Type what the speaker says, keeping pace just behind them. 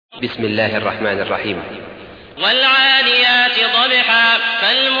بسم الله الرحمن الرحيم. والعاديات ضبحا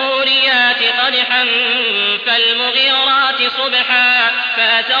فالموريات قدحا فالمغيرات صبحا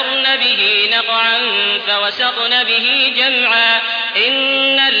فأثرن به نقعا فوسطن به جمعا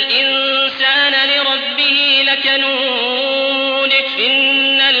إن الإنسان لربه لكنود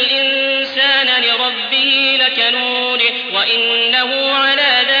وإنه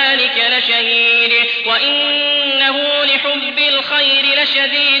على ذلك لشهيد وإنه لحب الخير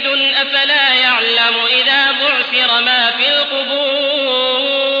لشديد أفلا يعلم إذا بعثر ما في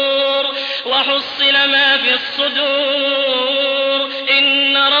القبور وحصل ما في الصدور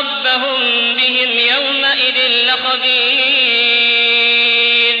إن ربهم بهم يومئذ لخبير.